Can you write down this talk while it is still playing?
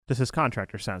This is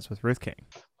Contractor Sense with Ruth King.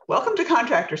 Welcome to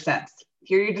Contractor Sense.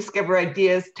 Here you discover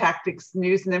ideas, tactics,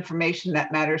 news, and information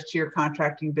that matters to your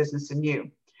contracting business and you.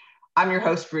 I'm your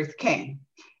host, Ruth King.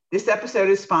 This episode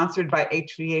is sponsored by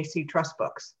HVAC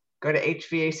Trustbooks. Go to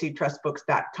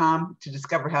hvactrustbooks.com to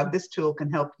discover how this tool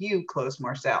can help you close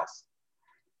more sales.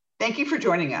 Thank you for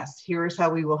joining us. Here is how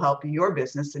we will help your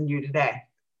business and you today.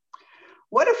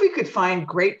 What if we could find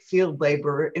great field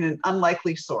labor in an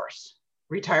unlikely source?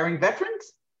 Retiring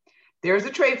veterans? There's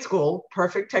a trade school,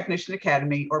 Perfect Technician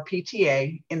Academy, or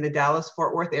PTA, in the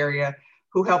Dallas-Fort Worth area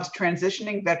who helps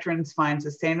transitioning veterans find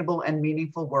sustainable and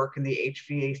meaningful work in the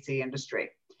HVAC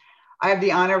industry. I have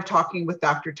the honor of talking with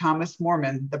Dr. Thomas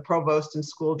Moorman, the Provost and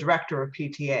School Director of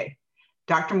PTA.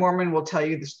 Dr. Moorman will tell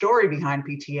you the story behind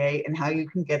PTA and how you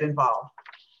can get involved.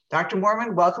 Dr.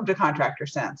 Moorman, welcome to Contractor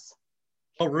Sense.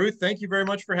 Well, Ruth, thank you very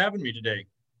much for having me today.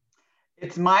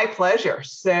 It's my pleasure.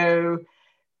 So,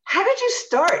 how did you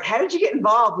start? How did you get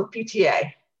involved with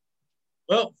PTA?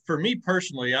 Well, for me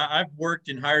personally, I've worked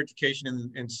in higher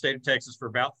education in the state of Texas for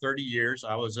about 30 years.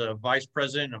 I was a vice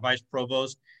president and a vice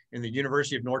provost in the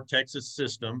University of North Texas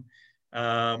system.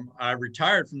 I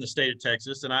retired from the state of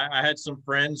Texas, and I had some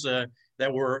friends that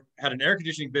had an air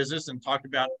conditioning business and talked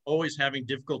about always having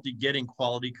difficulty getting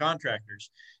quality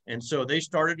contractors. And so they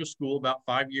started a school about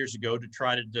 5 years ago to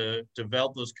try to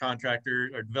develop those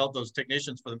contractors or develop those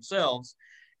technicians for themselves.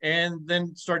 And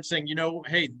then started saying,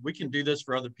 hey, we can do this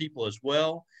for other people as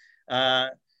well.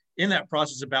 In that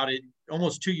process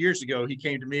almost 2 years ago, he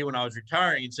came to me when I was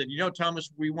retiring and said, Thomas,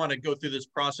 we want to go through this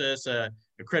process,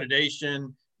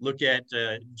 accreditation, look at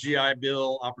GI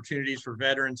Bill opportunities for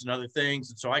veterans and other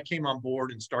things. And so I came on board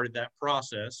and started that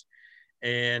process.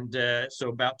 And so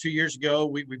about 2 years ago,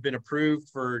 we've been approved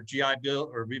for GI Bill,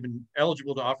 or we've been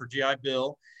eligible to offer GI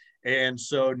Bill. And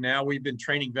so now we've been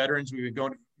training veterans. We've been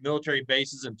going to military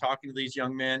bases and talking to these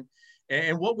young men.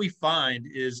 And what we find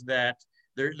is that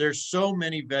there's so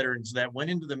many veterans that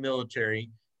went into the military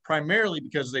primarily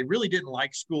because they really didn't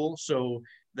like school. So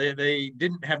they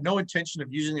didn't have no intention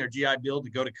of using their GI Bill to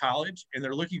go to college. And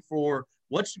they're looking for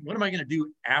what am I going to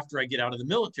do after I get out of the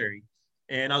military?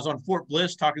 And I was on Fort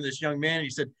Bliss talking to this young man, and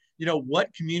he said,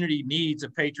 what community needs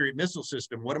a Patriot missile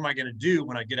system? What am I going to do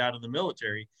when I get out of the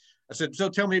military? I said, so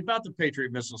tell me about the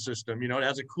Patriot missile system. It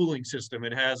has a cooling system.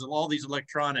 It has all these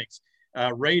electronics,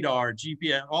 radar,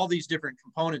 GPS, all these different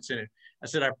components in it. I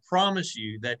said, I promise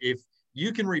you that if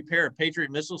you can repair a Patriot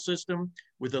missile system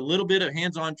with a little bit of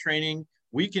hands-on training,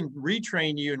 we can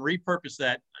retrain you and repurpose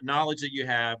that knowledge that you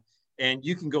have, and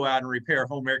you can go out and repair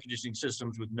home air conditioning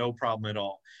systems with no problem at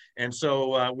all. And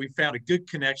so we found a good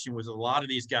connection with a lot of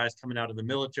these guys coming out of the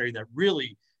military that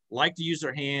really like to use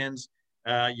their hands.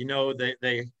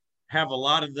 They have a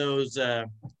lot of those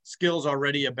skills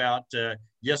already about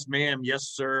yes, ma'am, yes,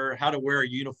 sir, how to wear a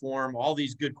uniform, all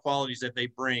these good qualities that they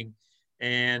bring.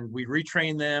 And we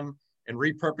retrain them and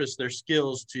repurpose their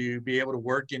skills to be able to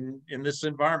work in this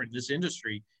environment, this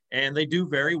industry. And they do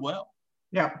very well.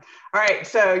 Yeah. All right.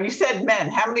 So you said men.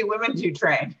 How many women do you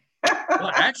train?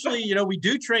 Well, actually, we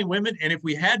do train women. And if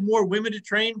we had more women to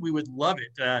train, we would love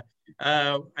it.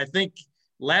 I think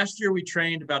last year we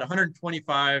trained about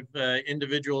 125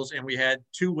 individuals, and we had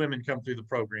 2 women come through the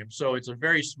program. So it's a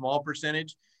very small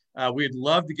percentage. We'd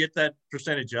love to get that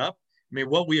percentage up. I mean,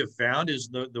 what we have found is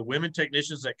the women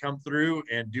technicians that come through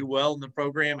and do well in the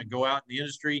program and go out in the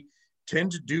industry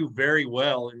tend to do very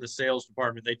well in the sales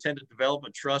department. They tend to develop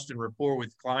a trust and rapport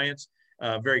with clients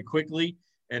very quickly.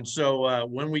 And so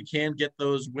when we can get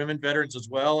those women veterans as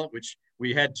well, which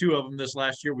we had 2 of them this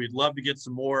last year, we'd love to get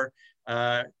some more.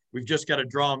 We've just got to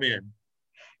draw them in.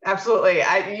 Absolutely.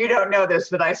 You don't know this,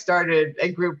 but I started a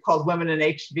group called Women in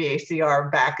HVACR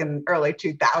back in early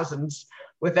 2000s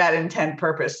with that intent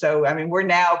purpose. So, I mean, we're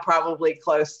now probably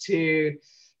close to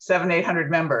 700-800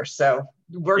 members. So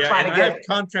we're trying to get. I have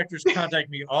contractors contact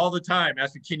me all the time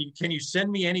asking, can you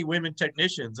send me any women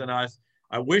technicians? And I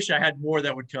wish I had more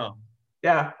that would come.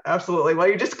 Yeah, absolutely. Well,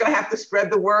 you're just going to have to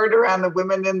spread the word around the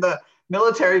women in the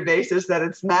military bases that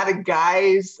it's not a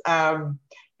guy's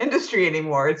industry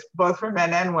anymore. It's both for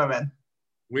men and women.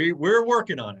 We're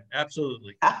working on it.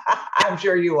 Absolutely. I'm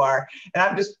sure you are.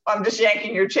 And I'm just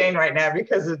yanking your chain right now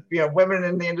because women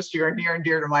in the industry are near and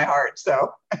dear to my heart.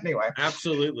 So anyway.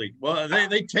 Absolutely. Well,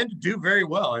 they tend to do very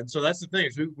well. And so that's the thing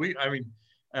is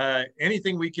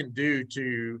anything we can do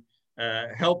to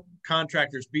help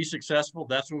contractors be successful,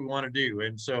 that's what we want to do.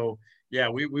 And so, yeah,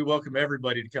 we welcome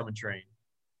everybody to come and train.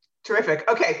 Terrific.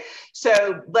 Okay,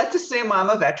 so let's assume I'm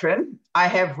a veteran. I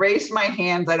have raised my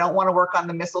hands. I don't want to work on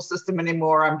the missile system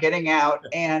anymore. I'm getting out,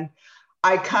 and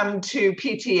I come to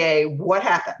PTA. What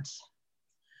happens?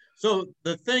 So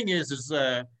the thing is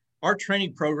our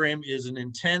training program is an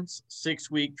intense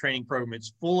 6-week training program.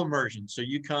 It's full immersion. So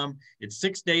you come, it's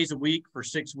 6 days a week for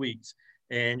 6 weeks.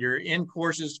 And you're in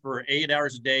courses for 8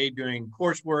 hours a day doing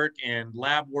coursework and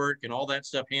lab work and all that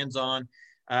stuff hands-on.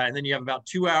 And then you have about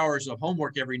 2 hours of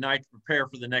homework every night to prepare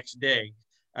for the next day.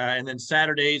 And then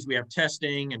Saturdays, we have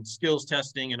testing and skills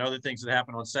testing and other things that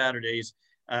happen on Saturdays.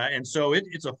 And so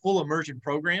it's a full immersion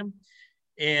program.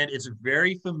 And it's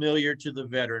very familiar to the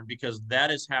veteran because that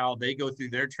is how they go through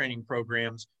their training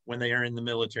programs when they are in the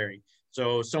military.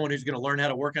 So someone who's going to learn how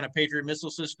to work on a Patriot missile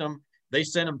system, they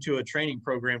send them to a training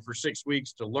program for 6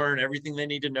 weeks to learn everything they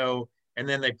need to know, and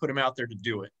then they put them out there to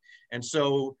do it. And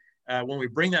so when we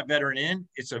bring that veteran in,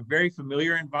 it's a very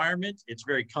familiar environment. It's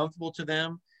very comfortable to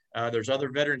them. There's other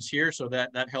veterans here, so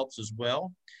that helps as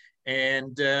well.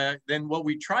 And then what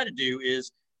we try to do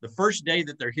is the first day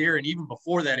that they're here, and even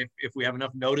before that, if we have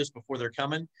enough notice before they're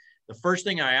coming, the first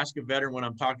thing I ask a veteran when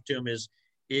I'm talking to them is,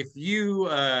 if you,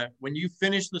 when you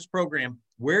finish this program,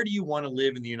 where do you want to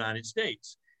live in the United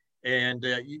States? And,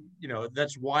 you know,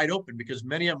 that's wide open because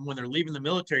many of them, when they're leaving the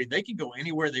military, they can go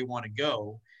anywhere they want to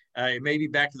go. It may be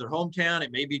back to their hometown.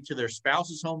 It may be to their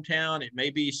spouse's hometown. It may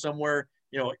be somewhere,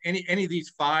 you know, any of these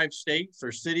 5 states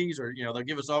or cities, or, you know, they'll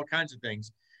give us all kinds of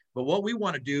things. But what we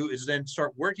want to do is then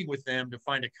start working with them to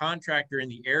find a contractor in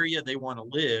the area they want to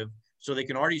live so they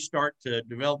can already start to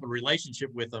develop a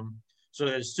relationship with them so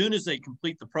that as soon as they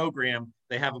complete the program,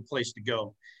 they have a place to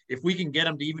go. If we can get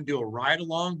them to even do a ride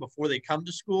along before they come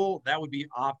to school, that would be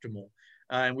optimal.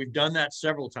 And we've done that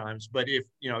several times. But if,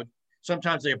 you know,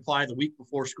 sometimes they apply the week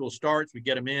before school starts, we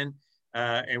get them in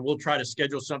and we'll try to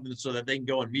schedule something so that they can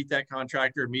go and meet that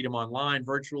contractor, meet them online,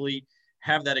 virtually,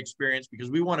 have that experience, because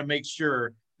we want to make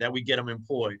sure that we get them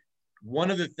employed. One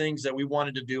of the things that we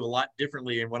wanted to do a lot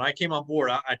differently, and when I came on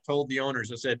board, I told the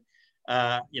owners, I said,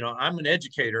 you know, I'm an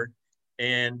educator,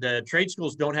 and trade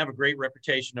schools don't have a great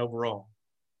reputation overall.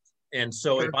 And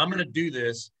so if I'm going to do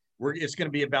this, it's going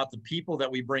to be about the people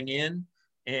that we bring in,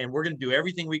 and we're going to do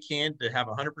everything we can to have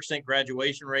 100%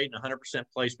 graduation rate and 100%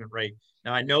 placement rate.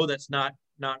 Now, I know that's not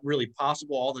really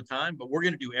possible all the time, but we're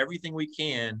going to do everything we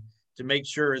can to make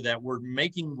sure that we're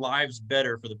making lives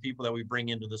better for the people that we bring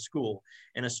into the school.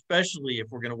 And especially if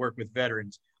we're going to work with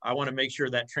veterans, I want to make sure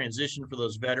that transition for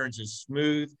those veterans is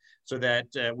smooth so that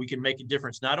we can make a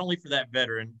difference, not only for that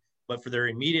veteran, but for their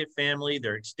immediate family,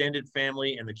 their extended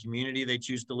family, and the community they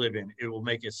choose to live in. It will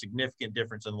make a significant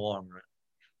difference in the long run.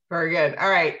 Very good. All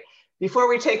right. Before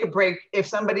we take a break, if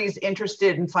somebody's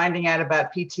interested in finding out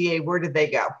about PTA, where did they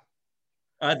go?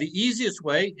 The easiest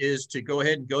way is to go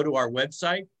ahead and go to our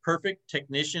website,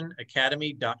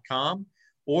 perfecttechnicianacademy.com,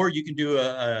 or you can do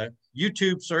a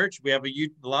YouTube search. We have a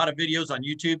lot of videos on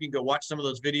YouTube. You can go watch some of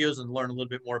those videos and learn a little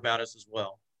bit more about us as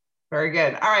well. Very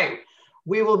good. All right.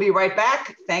 We will be right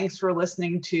back. Thanks for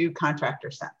listening to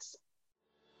Contractor Sense.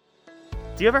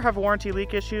 Do you ever have warranty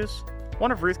leak issues?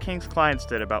 One of Ruth King's clients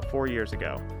did about 4 years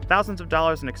ago. Thousands of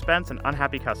dollars in expense and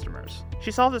unhappy customers. She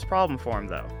solved this problem for him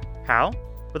though. How?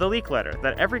 With a leak letter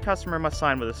that every customer must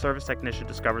sign when a service technician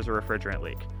discovers a refrigerant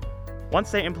leak.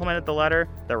 Once they implemented the letter,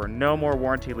 there were no more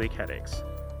warranty leak headaches.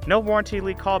 No warranty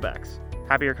leak callbacks.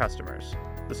 Happier customers.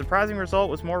 The surprising result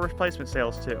was more replacement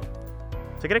sales too.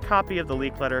 To get a copy of the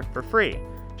leak letter for free,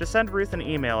 just send Ruth an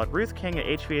email at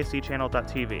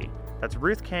ruthking@hvacchannel.tv. That's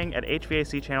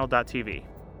ruthking@hvacchannel.tv.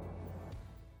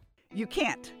 You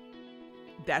can't.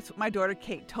 That's what my daughter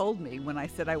Kate told me when I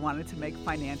said I wanted to make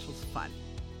financials fun.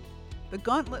 The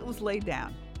gauntlet was laid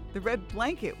down. The red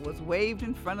blanket was waved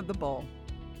in front of the bowl.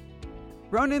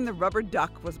 Ronan the Rubber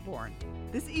Duck was born.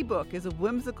 This ebook is a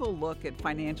whimsical look at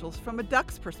financials from a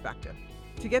duck's perspective.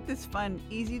 To get this fun,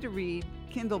 easy-to-read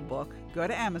Kindle book, go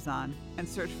to Amazon and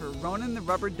search for Ronan the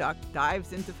Rubber Duck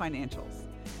Dives into Financials.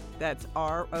 That's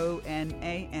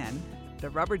R-O-N-A-N, the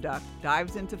Rubber Duck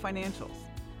Dives into Financials.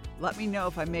 Let me know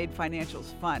if I made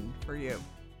financials fun for you.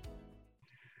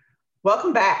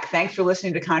 Welcome back. Thanks for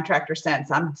listening to Contractor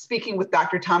Sense. I'm speaking with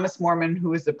Dr. Thomas Moorman,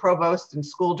 who is the provost and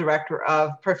school director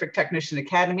of Perfect Technician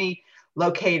Academy,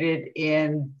 located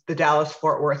in the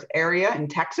Dallas-Fort Worth area in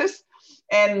Texas.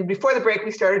 And before the break,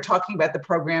 we started talking about the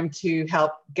program to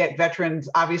help get veterans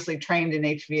obviously trained in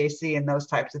HVAC and those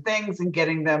types of things and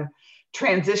getting them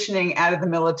transitioning out of the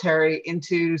military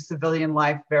into civilian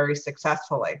life very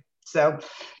successfully. So,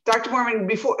 Dr. Moorman,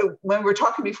 when we were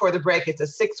talking before the break, it's a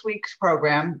 6-week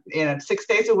program, 6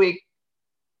 days a week,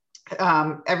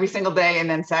 every single day. And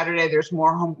then Saturday, there's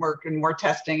more homework and more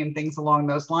testing and things along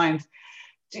those lines.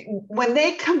 When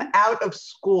they come out of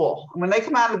school, when they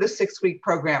come out of the 6-week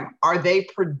program, are they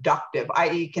productive?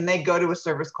 i.e., can they go to a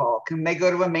service call? Can they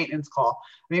go to a maintenance call?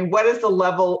 I mean, what is the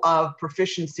level of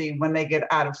proficiency when they get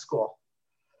out of school?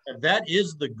 That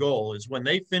is the goal, is when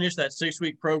they finish that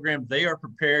 6-week program, they are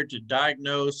prepared to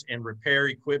diagnose and repair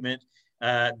equipment.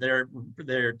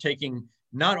 They're taking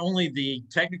not only the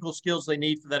technical skills they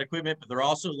need for that equipment, but they're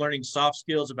also learning soft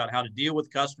skills about how to deal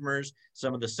with customers,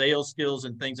 some of the sales skills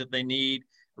and things that they need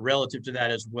relative to that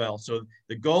as well. So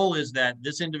the goal is that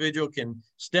this individual can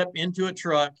step into a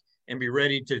truck and be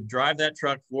ready to drive that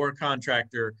truck for a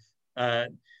contractor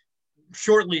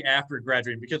shortly after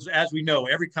graduating, because as we know,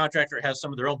 every contractor has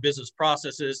some of their own business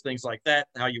processes, things like that,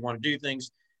 how you want to do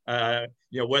things.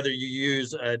 Whether you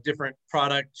use a different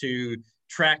product to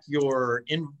track your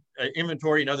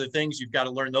inventory and other things, you've got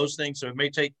to learn those things. So it may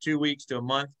take 2 weeks to a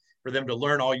month for them to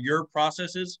learn all your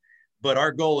processes. But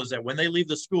our goal is that when they leave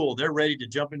the school, they're ready to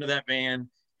jump into that van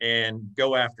and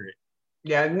go after it.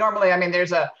 Yeah, normally, I mean,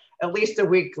 there's at least a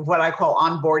week of what I call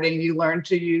onboarding. You learn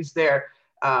to use their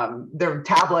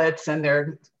tablets and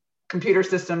their computer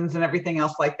systems and everything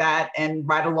else like that, and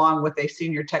right along with a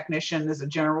senior technician as a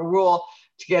general rule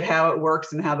to get how it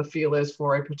works and how the feel is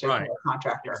for a particular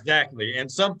contractor. Exactly.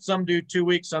 And some do 2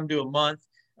 weeks, some do a month.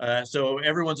 So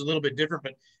everyone's a little bit different,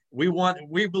 but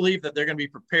we believe that they're going to be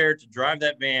prepared to drive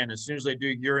that van as soon as they do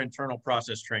your internal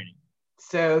process training.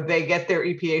 So they get their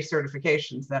EPA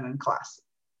certifications then in class.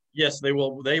 Yes, they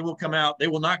will come out. They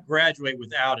will not graduate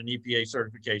without an EPA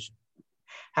certification.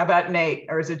 How about NATE,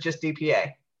 or is it just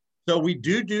EPA? So we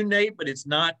do NATE, but it's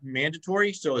not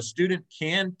mandatory. So a student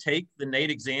can take the NATE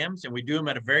exams, and we do them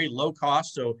at a very low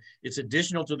cost. So it's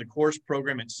additional to the course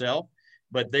program itself,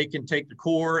 but they can take the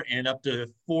core and up to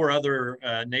 4 other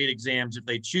NATE exams if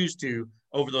they choose to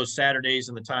over those Saturdays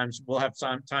and the times. We'll have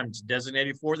times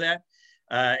designated for that.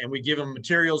 And we give them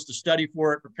materials to study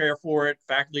for it, prepare for it.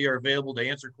 Faculty are available to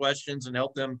answer questions and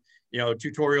help them,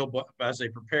 tutorial as they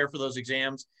prepare for those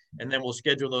exams. And then we'll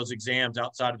schedule those exams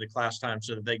outside of the class time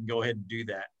so that they can go ahead and do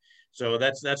that. So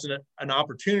that's an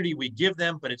opportunity we give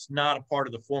them, but it's not a part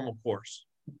of the formal course.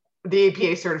 The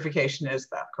EPA certification is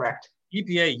though, correct?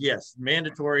 EPA, yes,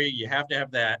 mandatory. You have to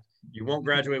have that. You won't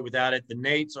graduate without it. The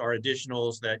NATEs are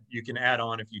additionals that you can add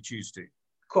on if you choose to.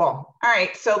 Cool. All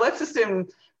right. So let's assume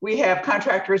we have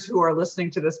contractors who are listening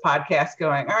to this podcast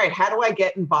going, all right, how do I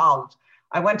get involved?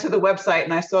 I went to the website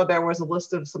and I saw there was a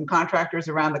list of some contractors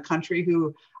around the country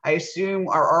who I assume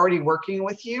are already working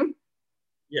with you.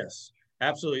 Yes,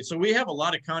 absolutely. So we have a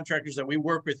lot of contractors that we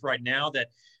work with right now that,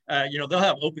 they'll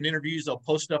have open interviews, they'll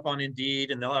post up on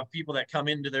Indeed, and they'll have people that come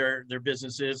into their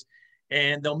businesses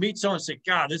and they'll meet someone and say,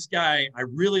 God, this guy, I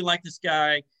really like this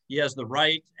guy. He has the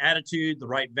right attitude, the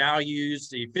right values.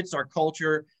 He fits our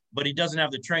culture, but he doesn't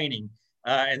have the training.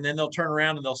 And then they'll turn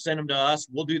around and they'll send them to us.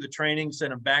 We'll do the training,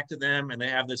 send them back to them, and they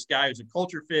have this guy who's a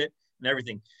culture fit and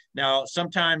everything. Now,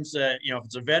 sometimes, if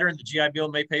it's a veteran, the GI Bill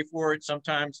may pay for it.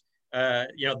 Sometimes,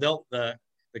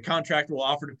 the contractor will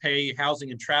offer to pay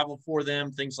housing and travel for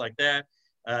them, things like that.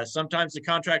 Sometimes the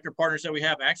contractor partners that we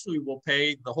have actually will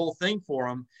pay the whole thing for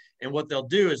them. And what they'll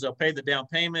do is they'll pay the down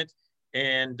payment,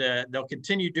 and they'll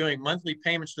continue doing monthly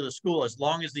payments to the school as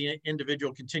long as the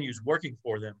individual continues working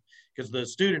for them, because the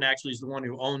student actually is the one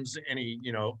who owns any,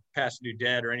 past due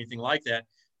debt or anything like that.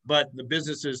 But the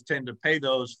businesses tend to pay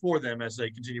those for them as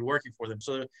they continue working for them.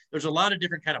 So there's a lot of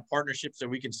different kind of partnerships that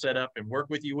we can set up and work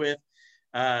with you with.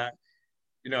 The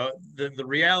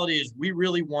reality is we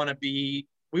really want to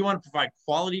provide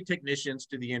quality technicians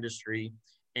to the industry.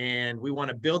 And we want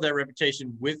to build that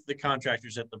reputation with the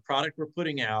contractors that the product we're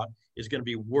putting out is going to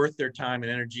be worth their time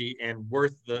and energy and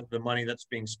worth the money that's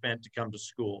being spent to come to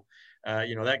school.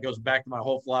 That goes back to my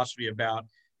whole philosophy about,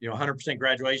 100%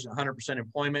 graduation, 100%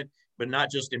 employment, but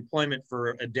not just employment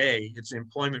for a day. It's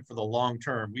employment for the long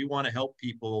term. We want to help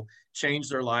people change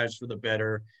their lives for the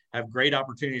better, have great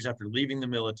opportunities after leaving the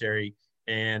military.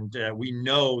 And we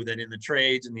know that in the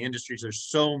trades and the industries, there's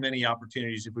so many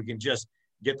opportunities if we can just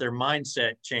get their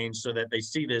mindset changed so that they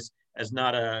see this as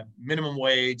not a minimum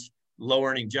wage, low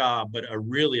earning job, but a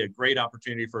great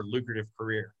opportunity for a lucrative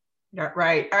career.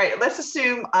 Right. All right. Let's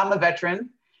assume I'm a veteran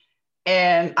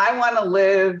and I want to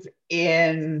live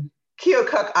in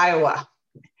Keokuk, Iowa,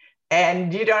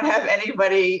 and you don't have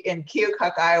anybody in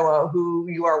Keokuk, Iowa who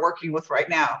you are working with right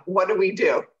now. What do we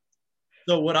do?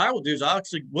 So what I will do is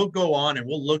we'll go on and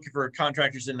we'll look for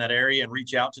contractors in that area and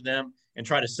reach out to them and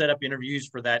try to set up interviews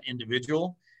for that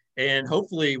individual. And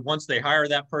hopefully once they hire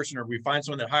that person, or we find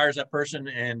someone that hires that person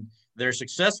and they're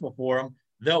successful for them,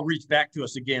 they'll reach back to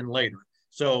us again later.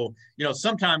 So,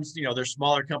 sometimes, there's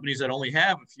smaller companies that only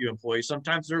have a few employees.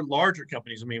 Sometimes they're larger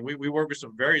companies. I mean, we work with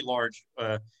some very large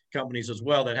companies as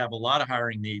well that have a lot of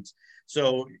hiring needs.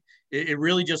 So it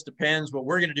really just depends. What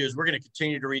we're going to do is we're going to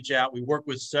continue to reach out. We work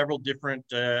with several different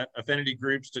affinity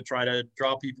groups to try to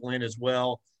draw people in as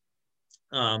well.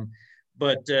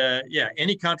 Yeah,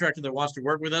 any contractor that wants to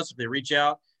work with us, if they reach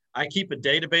out, I keep a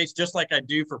database just like I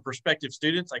do for prospective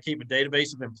students. I keep a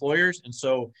database of employers. And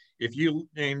so if you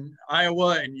in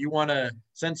Iowa and you want to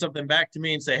send something back to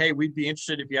me and say, hey, we'd be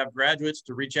interested if you have graduates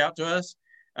to reach out to us.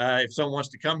 If someone wants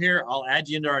to come here, I'll add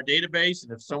you into our database.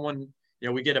 And if someone,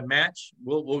 we get a match,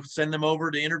 we'll send them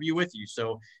over to interview with you.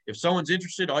 So if someone's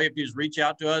interested, all you have to do is reach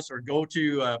out to us or go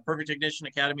to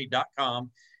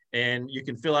perfecttechnicianacademy.com and you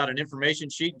can fill out an information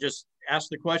sheet. Just ask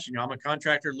the question, I'm a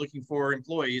contractor looking for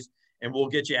employees, and we'll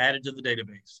get you added to the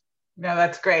database. No,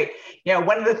 that's great.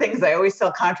 One of the things I always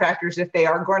tell contractors, if they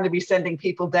are going to be sending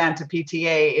people down to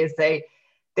PTA, is they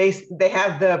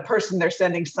have the person they're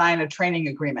sending sign a training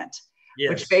agreement, yes,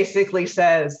 which basically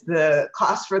says the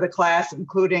cost for the class,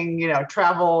 including,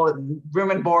 travel and room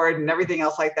and board and everything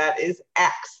else like that, is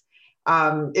X.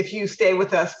 If you stay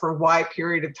with us for Y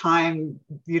period of time,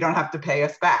 you don't have to pay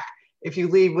us back. If you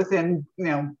leave within,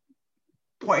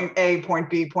 point A,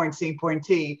 point B, point C, point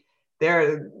T,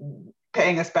 they're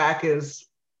paying us back is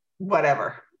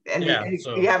whatever. And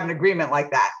you have an agreement like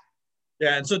that.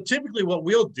 Yeah. And so typically what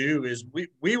we'll do is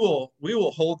we will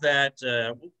hold that,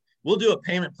 we'll do a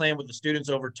payment plan with the students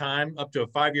over time up to a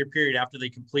 5-year period after they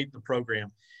complete the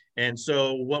program. And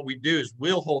so what we do is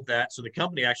we'll hold that. So the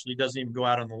company actually doesn't even go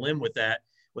out on the limb with that.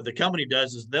 What the company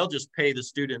does is they'll just pay the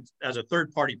student as a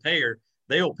third-party payer.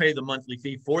 They will pay the monthly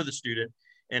fee for the student.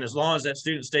 And as long as that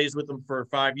student stays with them for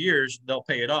 5 years, they'll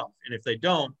pay it off. And if they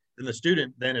don't, then the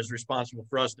student then is responsible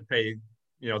for us to pay,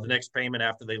 the next payment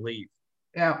after they leave.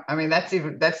 Yeah, I mean, that's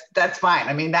fine.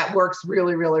 I mean, that works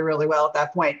really, really, really well at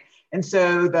that point. And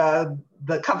so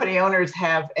the company owners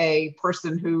have a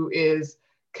person who is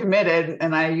committed,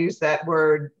 and I use that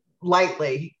word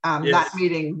lightly, yes, not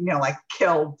meaning, like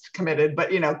killed committed,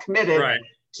 but, committed, right,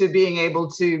 to being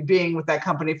able to being with that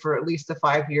company for at least a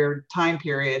 5-year time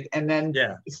period. And then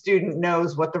the student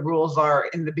knows what the rules are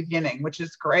in the beginning, which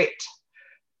is great,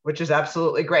 which is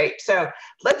absolutely great. So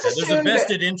let's assume there's a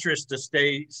vested interest to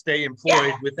stay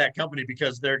employed with that company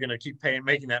because they're going to keep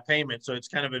making that payment. So it's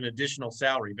kind of an additional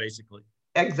salary, basically.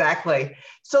 Exactly.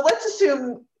 So let's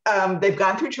assume they've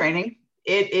gone through training.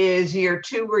 It is year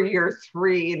 2 or year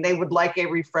 3, and they would like a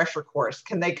refresher course.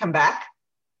 Can they come back?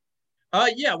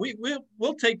 Yeah,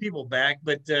 we'll take people back,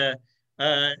 but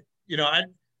I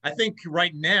think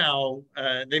right now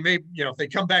they may, if they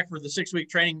come back for the 6-week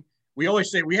training, we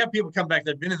always say we have people come back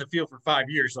that have been in the field for 5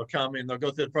 years. They'll come and they'll go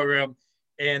through the program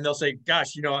and they'll say,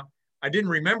 gosh, I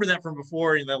didn't remember that from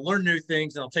before, and they'll learn new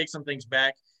things and they'll take some things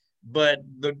back. But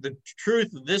the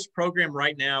truth of this program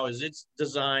right now is it's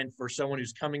designed for someone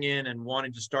who's coming in and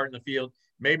wanting to start in the field.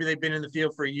 Maybe they've been in the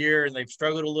field for a year and they've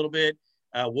struggled a little bit.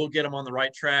 We'll get them on the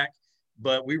right track.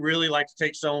 But we really like to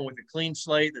take someone with a clean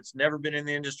slate that's never been in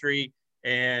the industry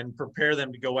and prepare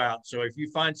them to go out. So if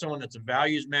you find someone that's a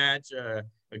values match, a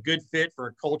good fit for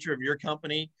a culture of your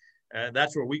company,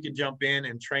 that's where we can jump in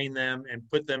and train them and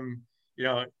put them,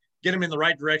 get them in the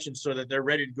right direction so that they're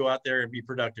ready to go out there and be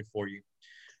productive for you.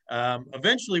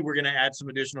 Eventually, we're going to add some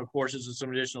additional courses and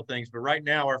some additional things. But right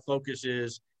now, our focus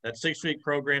is that 6-week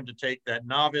program to take that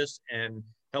novice and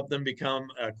help them become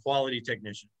a quality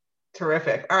technician.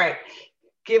 Terrific. All right.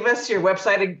 Give us your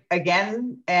website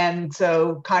again. And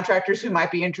so contractors who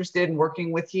might be interested in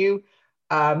working with you,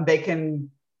 they can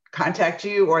contact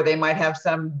you, or they might have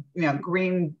some,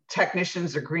 green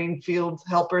technicians or green field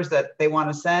helpers that they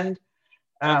want to send.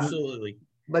 Absolutely.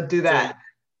 Let's do that. So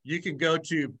you can go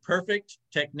to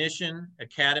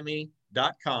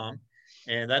perfecttechnicianacademy.com,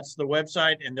 and that's the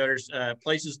website. And there's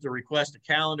places to request a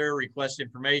calendar, request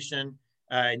information.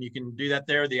 And you can do that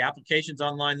there. The application's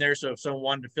online there. So if someone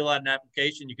wanted to fill out an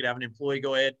application, you could have an employee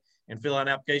go ahead and fill out an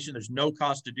application. There's no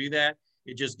cost to do that.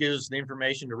 It just gives us the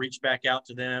information to reach back out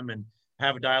to them and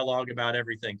have a dialogue about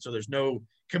everything. So there's no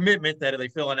commitment that if they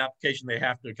fill an application, they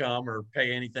have to come or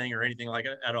pay anything or anything like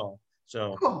it at all.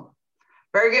 So cool.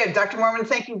 Very good. Dr. Moorman,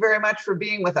 thank you very much for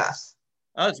being with us.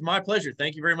 It's my pleasure.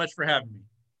 Thank you very much for having me.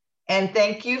 And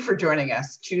thank you for joining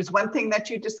us. Choose one thing that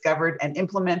you discovered and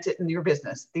implement it in your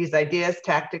business. These ideas,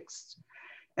 tactics,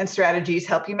 and strategies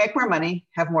help you make more money,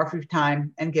 have more free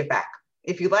time, and give back.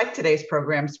 If you like today's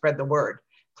program, spread the word.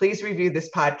 Please review this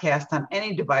podcast on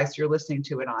any device you're listening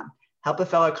to it on. Help a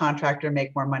fellow contractor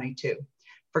make more money too.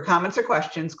 For comments or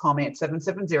questions, call me at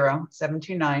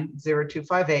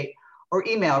 770-729-0258 or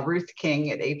email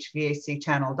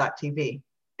ruthking@hvacchannel.tv.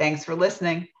 Thanks for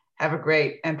listening. Have a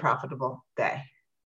great and profitable day.